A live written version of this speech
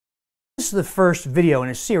This is the first video in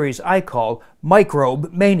a series I call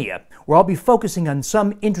Microbe Mania, where I'll be focusing on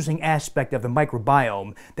some interesting aspect of the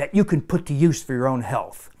microbiome that you can put to use for your own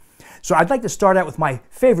health. So I'd like to start out with my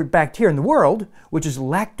favorite bacteria in the world, which is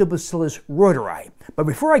Lactobacillus reuteri. But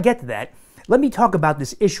before I get to that, let me talk about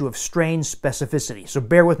this issue of strain specificity, so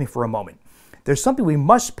bear with me for a moment. There's something we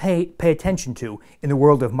must pay attention to in the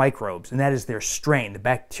world of microbes, and that is their strain, the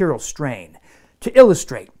bacterial strain. To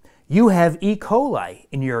illustrate, you have E. coli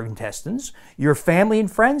in your intestines. Your family and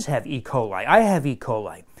friends have E. coli. I have E.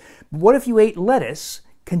 coli. But what if you ate lettuce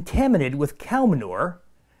contaminated with cow manure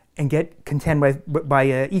and get contaminated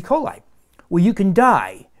by E. coli? Well, you can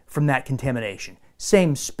die from that contamination.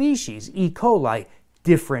 Same species, E. coli,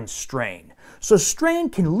 different strain. So strain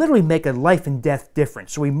can literally make a life and death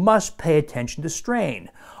difference, so we must pay attention to strain.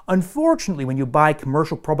 Unfortunately, when you buy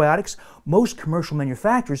commercial probiotics, most commercial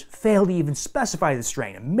manufacturers fail to even specify the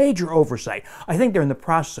strain, a major oversight. I think they're in the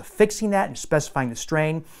process of fixing that and specifying the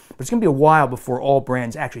strain, but it's going to be a while before all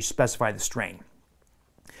brands actually specify the strain.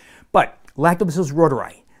 But Lactobacillus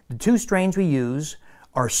reuteri, the two strains we use,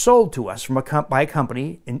 are sold to us by a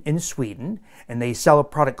company in Sweden, and they sell a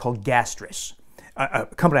product called Gastrus, a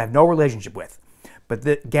company I have no relationship with. But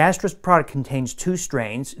the Gastrus product contains two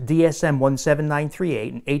strains, DSM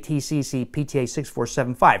 17938 and ATCC PTA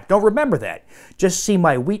 6475. Don't remember that. Just see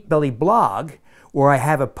my Wheatbelly blog, where I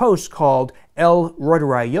have a post called L.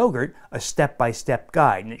 reuteri Yogurt, a step-by-step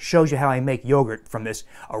guide. And it shows you how I make yogurt from this,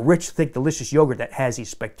 a rich, thick, delicious yogurt that has these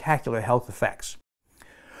spectacular health effects.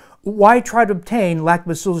 Why try to obtain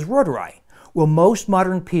Lactobacillus reuteri? Well, most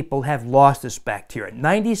modern people have lost this bacteria.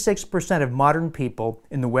 96% of modern people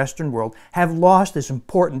in the Western world have lost this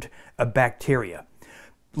important bacteria,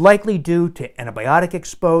 likely due to antibiotic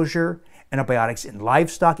exposure, antibiotics in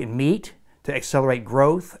livestock and meat to accelerate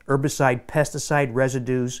growth, herbicide, pesticide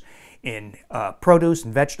residues in produce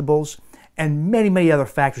and vegetables, and many, many other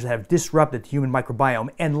factors that have disrupted the human microbiome,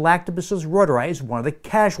 and Lactobacillus reuteri is one of the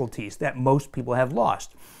casualties that most people have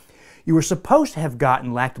lost. You were supposed to have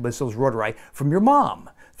gotten Lactobacillus reuteri from your mom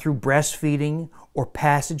through breastfeeding or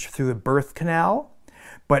passage through the birth canal,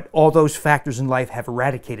 but all those factors in life have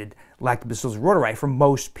eradicated Lactobacillus reuteri from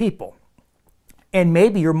most people. And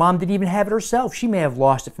maybe your mom didn't even have it herself. She may have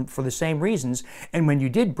lost it for the same reasons, and when you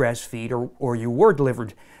did breastfeed or you were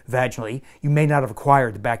delivered vaginally, you may not have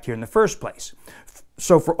acquired the bacteria in the first place.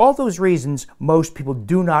 So for all those reasons, most people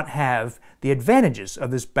do not have the advantages of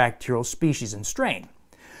this bacterial species and strain.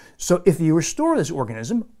 So if you restore this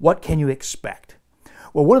organism, what can you expect?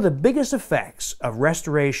 Well, one of the biggest effects of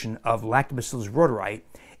restoration of Lactobacillus reuteri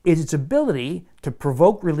is its ability to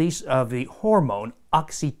provoke release of the hormone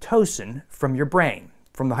oxytocin from your brain,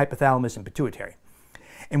 from the hypothalamus and pituitary.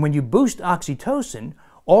 And when you boost oxytocin,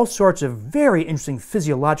 all sorts of very interesting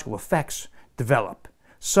physiological effects develop,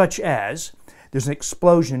 such as there's an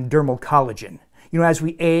explosion in dermal collagen. You know, as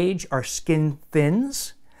we age, our skin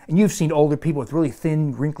thins. And you've seen older people with really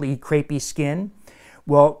thin, wrinkly, crepey skin.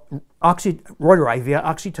 Well, reuteri via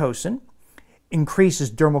oxytocin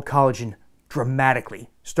increases dermal collagen dramatically,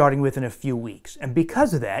 starting within a few weeks. And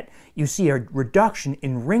because of that, you see a reduction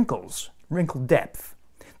in wrinkles, wrinkle depth.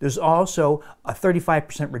 There's also a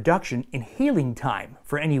 35% reduction in healing time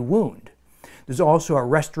for any wound. There's also a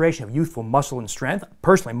restoration of youthful muscle and strength.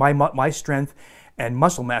 Personally, my strength and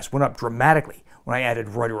muscle mass went up dramatically when I added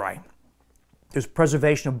reuteri. There's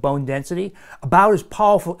preservation of bone density, about as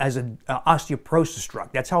powerful as an osteoporosis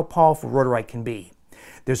drug. That's how powerful reuteri can be.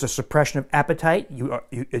 There's a suppression of appetite.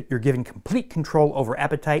 You're given complete control over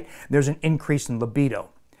appetite. There's an increase in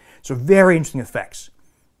libido. So very interesting effects.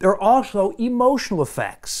 There are also emotional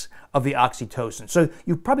effects of the oxytocin. So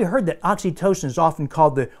you've probably heard that oxytocin is often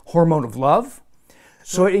called the hormone of love.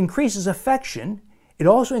 So it increases affection. It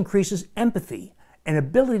also increases empathy and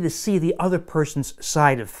ability to see the other person's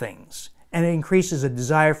side of things. And it increases a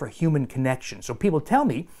desire for human connection. So people tell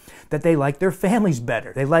me that they like their families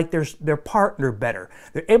better. They like their partner better.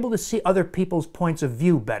 They're able to see other people's points of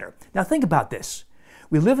view better. Now think about this.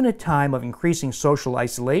 We live in a time of increasing social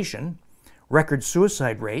isolation, record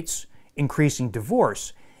suicide rates, increasing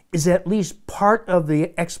divorce. Is at least part of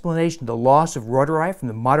the explanation of the loss of reuteri from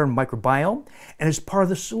the modern microbiome? And is part of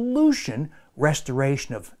the solution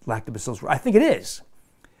restoration of Lactobacillus reuteri? I think it is.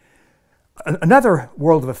 Another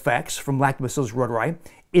world of effects from Lactobacillus reuteri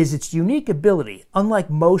is its unique ability. Unlike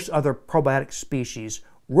most other probiotic species,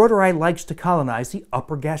 reuteri likes to colonize the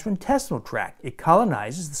upper gastrointestinal tract. It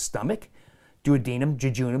colonizes the stomach, duodenum,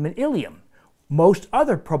 jejunum, and ileum. Most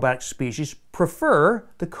other probiotic species prefer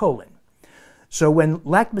the colon. So when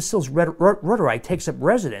Lactobacillus reuteri takes up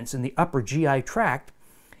residence in the upper GI tract,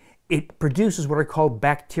 it produces what are called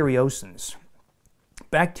bacteriocins.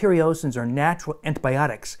 Bacteriocins are natural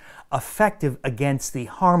antibiotics effective against the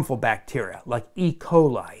harmful bacteria like E.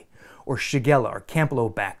 coli or Shigella or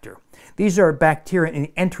Campylobacter. These are bacteria in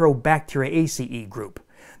the Enterobacteriaceae group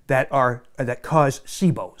that cause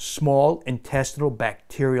SIBO, small intestinal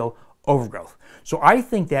bacterial overgrowth. So I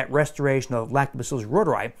think that restoration of Lactobacillus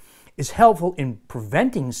reuteri is helpful in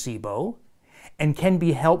preventing SIBO and can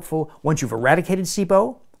be helpful once you've eradicated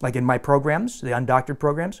SIBO, like in my programs, the Undoctored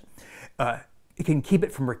programs. It can keep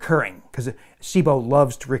it from recurring because SIBO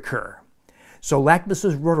loves to recur. So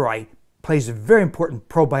Lactobacillus reuteri plays a very important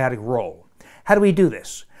probiotic role. How do we do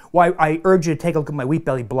this? Well, I urge you to take a look at my Wheat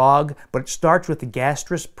Belly blog, but it starts with the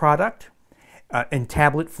gastrus product in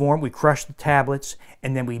tablet form. We crush the tablets,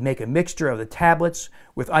 and then we make a mixture of the tablets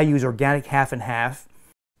with, I use organic half and half,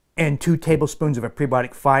 and 2 tablespoons of a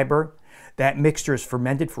prebiotic fiber. That mixture is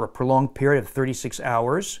fermented for a prolonged period of 36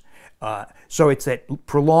 hours. So it's that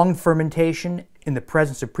prolonged fermentation in the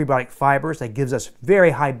presence of prebiotic fibers that gives us very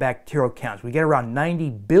high bacterial counts. We get around 90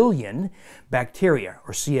 billion bacteria,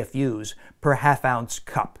 or CFUs, per half-ounce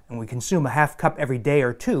cup. And we consume a half cup every day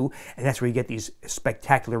or two, and that's where you get these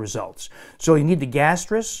spectacular results. So you need the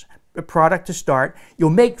gastrus product to start. You'll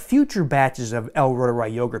make future batches of L.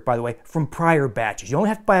 reuteri yogurt, by the way, from prior batches. You only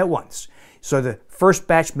have to buy it once. So the first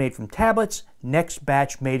batch made from tablets, next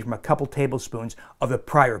batch made from a couple tablespoons of the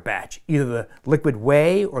prior batch, either the liquid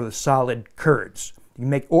whey or the solid curds. You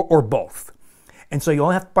make or both. And so you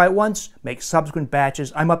only have to buy it once, make subsequent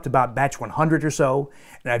batches. I'm up to about batch 100 or so,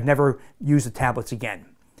 and I've never used the tablets again.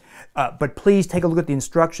 But please take a look at the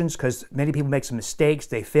instructions because many people make some mistakes.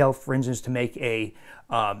 They fail, for instance, to make a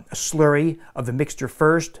slurry of the mixture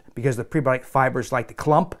first because the prebiotic fibers like to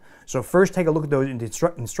clump. So first take a look at those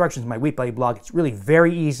instructions in my Wheat Belly blog. It's really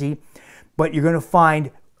very easy, but you're going to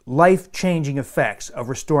find life-changing effects of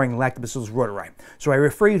restoring Lactobacillus reuteri. So I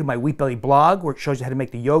refer you to my Wheat Belly blog where it shows you how to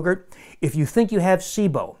make the yogurt. If you think you have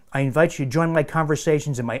SIBO, I invite you to join my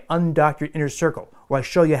conversations in my Undoctored Inner Circle where I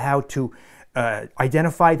show you how to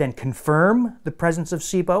identify, then confirm the presence of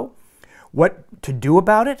SIBO, what to do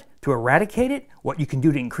about it, to eradicate it, what you can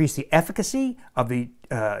do to increase the efficacy of the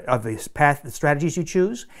strategies you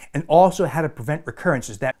choose, and also how to prevent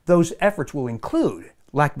recurrences. Those efforts will include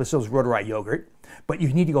Lactobacillus reuteri yogurt, but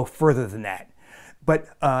you need to go further than that. But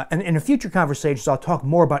in a future conversations, I'll talk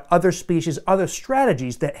more about other species, other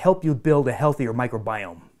strategies that help you build a healthier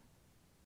microbiome.